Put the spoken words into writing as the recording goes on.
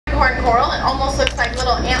greenhorn coral. It almost looks like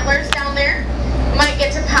little antlers down there. You might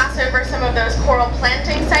get to pass over some of those coral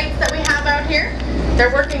planting sites that we have out here.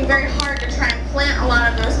 They're working very hard to try and plant a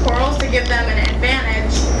lot of those corals to give them an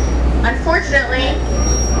advantage. Unfortunately,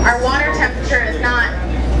 our water temperature is not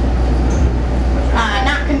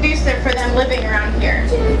conducive for them living around here.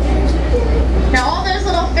 Now all those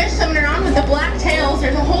little fish swimming around with the black tails,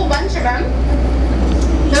 there's a whole bunch of them.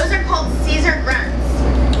 Those are called Caesar grunts.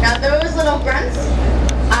 Now those little grunts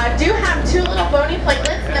do have two little bony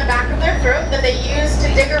platelets in the back of their throat that they use to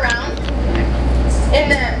dig around in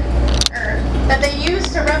the earth, that they use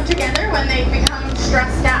to rub together when they become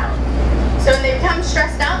stressed out. So when they become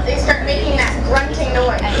stressed out, they start making that grunting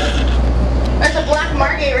noise. There's a black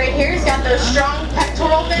margate right here. He's got those strong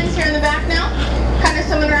pectoral fins here in the back now, kind of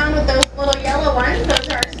swimming around with those little yellow ones. Those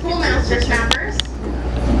are our schoolmaster snappers.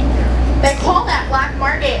 They call that black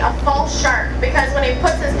margate a false shark because when he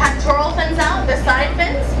puts his pectoral fins out, the side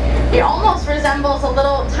fins, he almost resembles a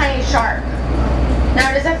little tiny shark.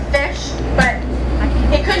 Now it is a fish, but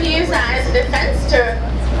he could use that as a defense to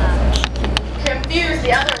confuse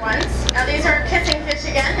the other ones. Now these are kissing fish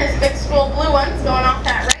again, his big school blue ones going off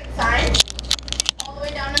that right side. All the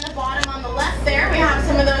way down in the bottom on the left there, we have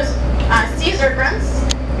some of those Caesar grunts.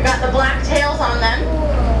 We got the black tails on them.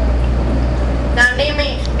 Now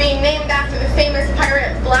being named after the famous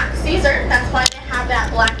pirate Black Caesar, that's why they have that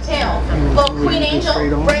black tail. Little queen angel,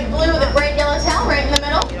 bright blue with a bright yellow tail right in the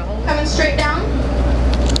middle, coming straight down.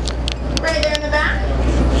 Right there in the back.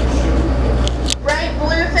 Bright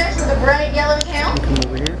blue fish with a bright yellow tail.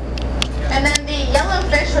 And then the yellow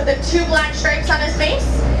fish with the two black stripes on his face,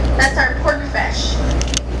 that's our pork fish.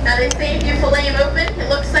 Now they say if you fillet him open, it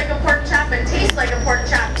looks like a pork chop and tastes like a pork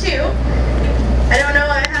chop too. I don't know,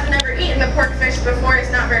 I have never eaten the pork fish before,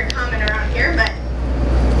 it's not very common around here, but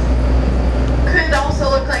could also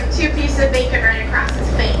look like two pieces of bacon right across his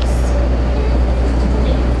face.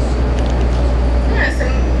 Yeah,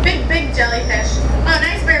 some big jellyfish. Oh,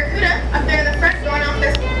 nice barracuda up there in the front going off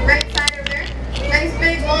this right side over there. Nice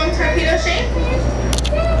big long torpedo shape.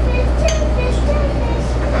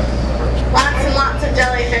 Lots and lots of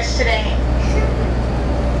jellyfish today.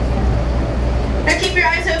 Now keep your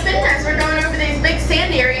eyes open as we're going over these big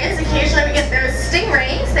sand areas. Occasionally we get those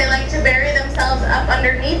stingrays. They like to bury themselves up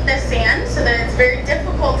underneath the sand so that it's very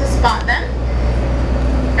difficult to spot them.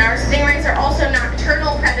 Now our stingrays are also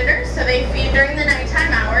nocturnal predators, so they feed during the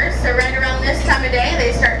nighttime hours. So right around this time of day,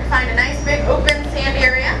 they start to find a nice big open sand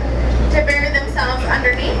area to bury themselves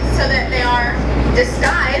underneath so that they are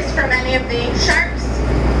disguised from any of the sharks,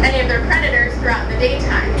 any of their predators throughout the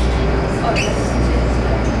daytime.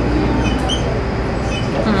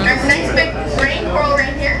 There's a nice big brain coral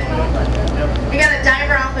right here. We got a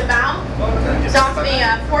diver off the bow. It's off the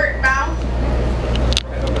port bow.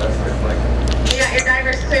 You got your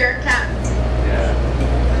divers clear, Cap.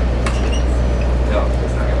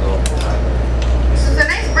 This is a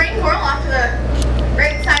nice brain coral off to the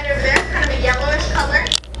right side over there, kind of a yellowish color.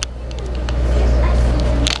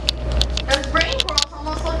 Those brain corals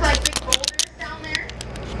almost look like big boulders down there.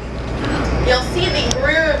 You'll see the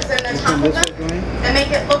grooves in the top of them that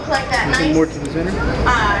make it look like that nice more to the center.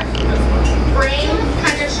 brain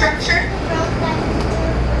kind of structure.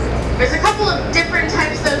 There's a couple of different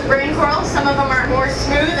types of those brain corals. Some of them are more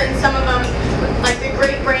smooth and some of them, like the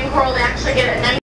great brain coral, they actually get a nice